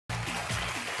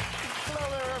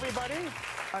everybody.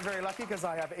 I'm very lucky because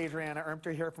I have Adriana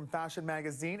Ermter here from Fashion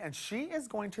Magazine, and she is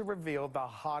going to reveal the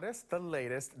hottest, the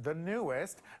latest, the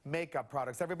newest makeup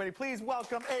products. Everybody, please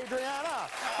welcome Adriana.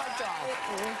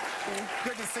 Hi,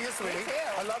 Good to see you, sweetie. Me too.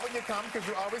 I love when you come because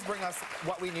you always bring us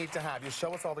what we need to have. You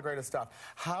show us all the greatest stuff.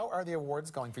 How are the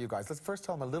awards going for you guys? Let's first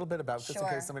tell them a little bit about, just in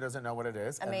case somebody doesn't know what it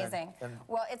is. Amazing.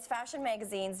 Well, it's Fashion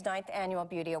Magazine's 9th Annual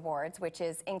Beauty Awards, which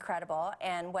is incredible.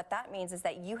 And what that means is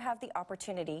that you have the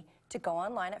opportunity to go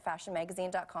online at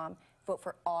fashionmagazine.com, vote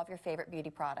for all of your favorite beauty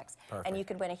products. Perfect. And you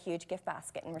could win a huge gift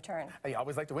basket in return. I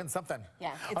always like to win something.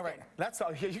 Yeah, it's all right, good. that's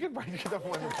all. You can bring the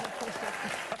one.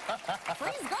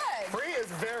 Free is good. Free is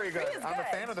very good. Free is I'm a good.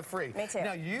 fan of the free. Me too.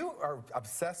 Now, you are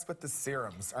obsessed with the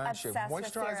serums, aren't you? Obsessed with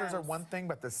Moisturizers are serums. one thing,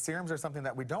 but the serums are something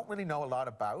that we don't really know a lot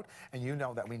about, and you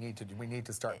know that we need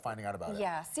to start finding out about it.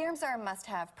 Yeah, serums are a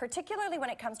must-have, particularly when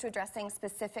it comes to addressing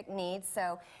specific needs.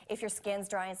 So if your skin's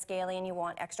dry and scaly and you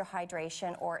want extra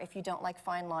hydration, or if you don't like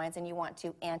fine lines and you want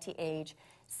to anti-age,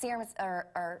 serums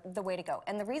are the way to go.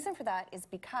 And the reason for that is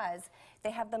because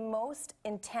they have the most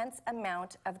intense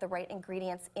amount of the right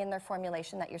ingredients in their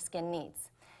formulation that your skin needs.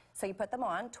 So you put them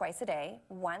on twice a day,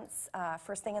 once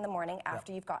first thing in the morning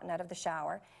after you've gotten out of the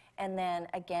shower, and then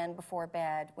again before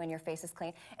bed when your face is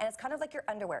clean. And it's kind of like your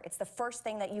underwear. It's the first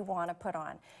thing that you want to put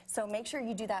on. So make sure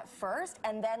you do that first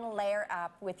and then layer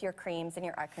up with your creams and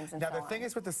your eye creams and so on. Now, the thing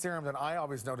is with the serums, and I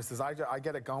always notice, is I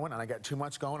get it going and I get too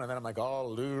much going, and then I'm like, oh,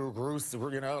 little gross,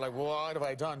 you know, like, what have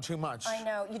I done? Too much. I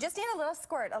know. You just need a little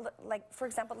squirt. Like, for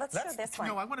example, let's show this one.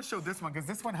 No, I want to show this one, because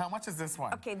this one, how much is this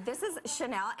one? Okay, this is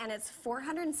Chanel, and it's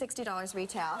 $460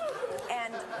 retail,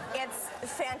 and it's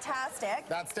fantastic.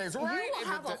 That stays right. You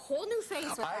will have a whole new face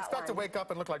with I expect to wake up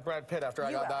and look like Brad Pitt after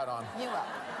I got that on. You will.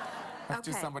 Let's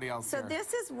do somebody else here. So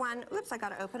this is one. Oops, I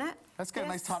got to open it. Let's get a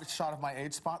nice shot of my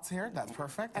age spots here. That's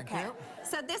perfect. Thank you.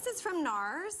 So this is from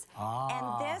NARS,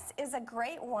 and this is a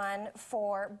great one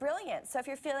for brilliance. So if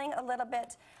you're feeling a little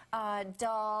bit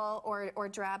dull or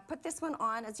drab, put this one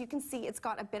on. As you can see, it's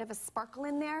got a bit of a sparkle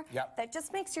in there that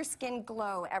just makes your skin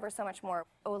glow ever so much more.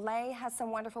 Olay has some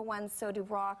wonderful ones. So do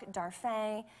Rock,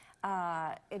 Darphin,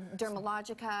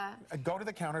 Dermalogica. Go to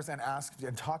the counters and ask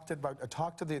and talk to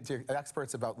the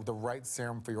experts about the right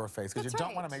serum for your face, because you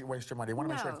don't want to waste your money. You want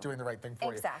to make sure it's doing the right thing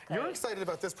for you. You're excited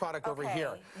about this product over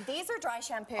here. These are dry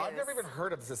shampoos. I've never even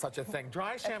heard of such a thing.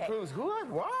 Dry shampoos.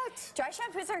 What? Dry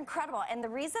shampoos are incredible, and the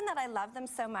reason that I love them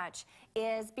so much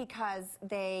is because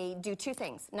they do two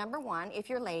things. Number one, if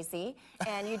you're lazy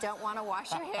and you don't want to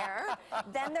wash your hair,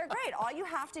 then they're great. All you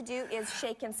have to do is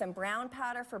shake in some brown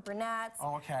powder for brunettes.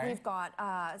 We've got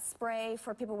spray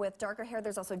for people with darker hair.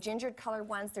 There's also gingered colored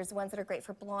ones. There's ones that are great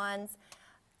for blondes.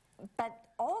 But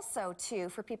also, too,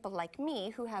 for people like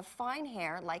me who have fine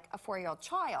hair, like a 4-year-old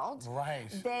child,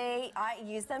 I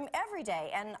use them every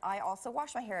day, and I also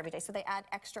wash my hair every day, so they add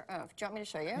extra oomph. Do you want me to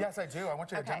show you? Yes, I do. I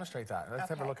want you to demonstrate that. Let's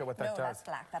have a look at what that does. No, that's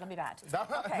black. That'll be bad.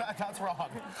 That's wrong.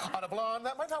 On a blonde,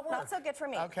 that might not work. Not so good for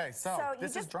me. Okay, so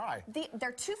this is dry. There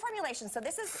are two formulations. So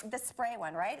this is the spray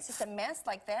one, right? It's just a mist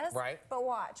like this. Right. But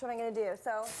watch what I'm going to do.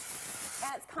 So...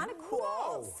 and it's kind of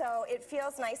cool, so it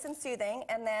feels nice and soothing,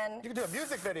 and then... You can do a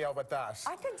music video with that.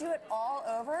 I could do it all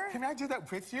over. Can I do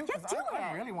that with you? Yeah, do it.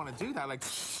 I really want to do that, like,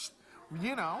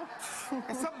 you know.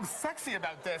 There's something sexy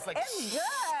about this. Like, it's good.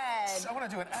 I want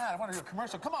to do an ad. I want to do a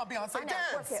commercial. Come on, Beyonce,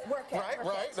 dance. Work it.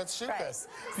 Right. Let's shoot this.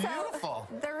 Beautiful.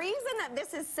 So, the reason that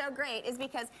this is so great is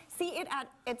because, see, it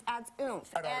adds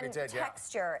oomph and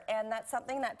texture, and that's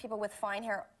something that people with fine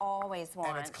hair always want.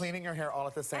 And it's cleaning your hair all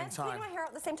at the same time. It's cleaning my hair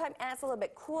at the same time, and it's a little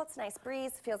bit cool. It's a nice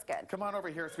breeze. Feels good. Come on over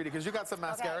here, sweetie, because you got some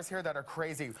mascaras here that are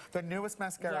crazy. The newest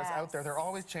mascaras out there. They're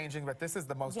always changing, but this is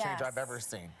the most change I've ever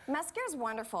seen. Mascara is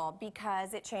wonderful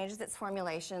because it changes its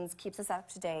formulations, keeps us up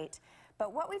to date.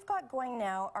 But what we've got going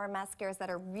now are mascaras that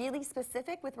are really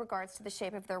specific with regards to the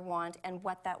shape of their wand and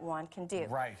what that wand can do.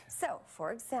 Right. So,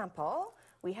 for example,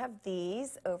 we have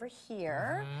these over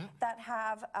here that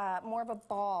have more of a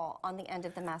ball on the end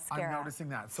of the mascara. I'm noticing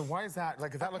that. So why is that?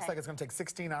 Like, that looks like it's going to take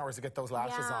 16 hours to get those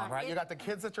lashes on, right? You got the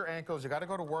kids at your ankles. You got to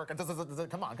go to work. And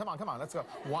come on. Let's go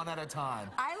one at a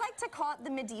time. I like to call it the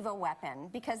medieval weapon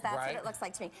because that's what it looks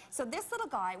like to me. So this little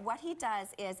guy, what he does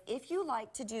is, if you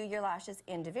like to do your lashes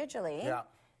individually,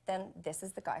 then this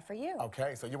is the guy for you.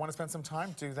 Okay, so you want to spend some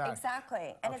time, do that.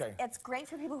 Exactly. And it's great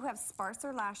for people who have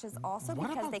sparser lashes also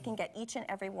because they can get each and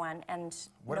every one and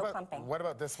no clumping. What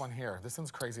about this one here? This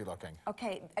one's crazy looking.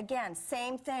 Okay, again,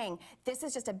 same thing. This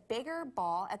is just a bigger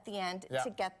ball at the end to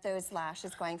get those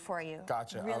lashes going for you.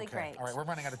 Gotcha. Really great. All right, we're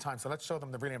running out of time, so let's show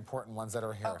them the really important ones that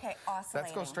are here. Okay, oscillating.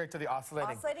 Let's go straight to the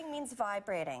oscillating. Oscillating means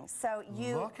vibrating. So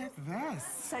you... Look at this.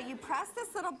 So you press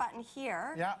this little button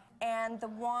here. and the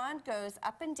wand goes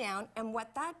up and down, and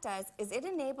what that does is it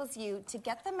enables you to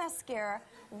get the mascara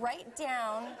right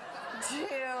down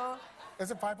to...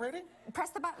 Is it vibrating?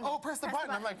 Press the button. Oh, press the button.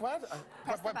 I'm like, what?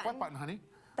 What button, honey?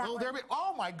 Oh, there we...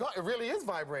 Oh, my God. It really is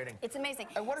vibrating. It's amazing.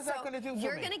 And what is that going to do for me?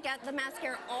 You're going to get the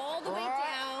mascara all the way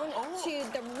down to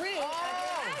the root of your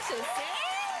lashes. See?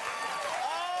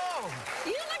 Oh!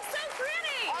 You look so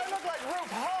pretty. I look like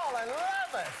RuPaul. I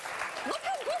love it. Look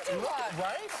how good you look.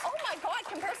 Right? Oh, my God.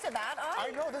 Compared to that, I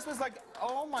know. This was like,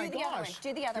 oh, my gosh.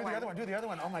 Do the other one. Do the other one. Do the other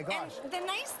one. Oh, my gosh. And the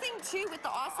nice thing, too, with the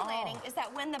oscillating is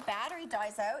that when the battery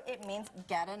dies out, it means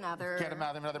get another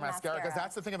mascara. Because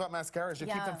that's the thing about mascaras. You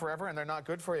keep them forever, and they're not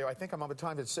good for you. I think I'm over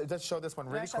time. Let's show this one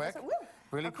really quick.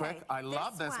 Really quick. I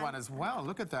love this one as well.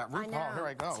 Look at that. RuPaul. Here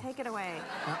I go. Take it away.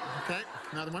 Okay.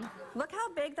 Another one. Look how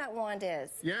big that wand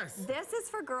is. Yes. This is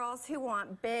for girls who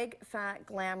want big, fat,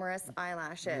 glamorous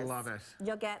eyelashes. Love it.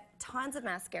 You'll get tons of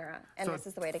mascara, and so this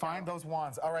is the way to find those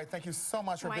wands. All right, thank you so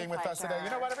much for being with us today. You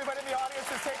know what, everybody in the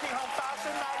audience is taking home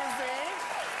Fashion Magazine.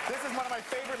 This is one of my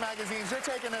favorite magazines. You're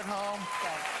taking it home.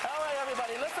 Okay. All right,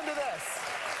 everybody, listen to this.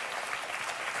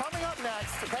 Coming up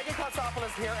next, Peggy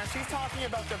Kotsopoulos here, and she's talking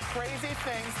about the crazy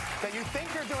things that you think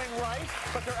you're doing right,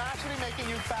 but they're actually making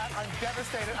you fat. I'm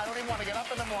devastated. I don't even want to get up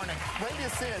in the morning. Wait till you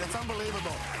see it. It's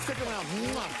unbelievable. Stick around.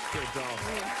 Good job.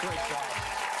 Great job.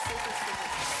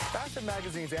 Fashion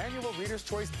Magazine's annual Reader's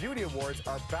Choice Beauty Awards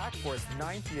are back for its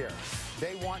 9th year.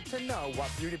 They want to know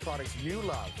what beauty products you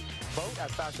love. Vote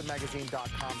at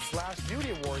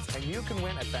fashionmagazine.com/beauty awards, and you can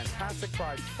win a fantastic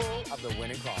prize full of the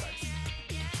winning products.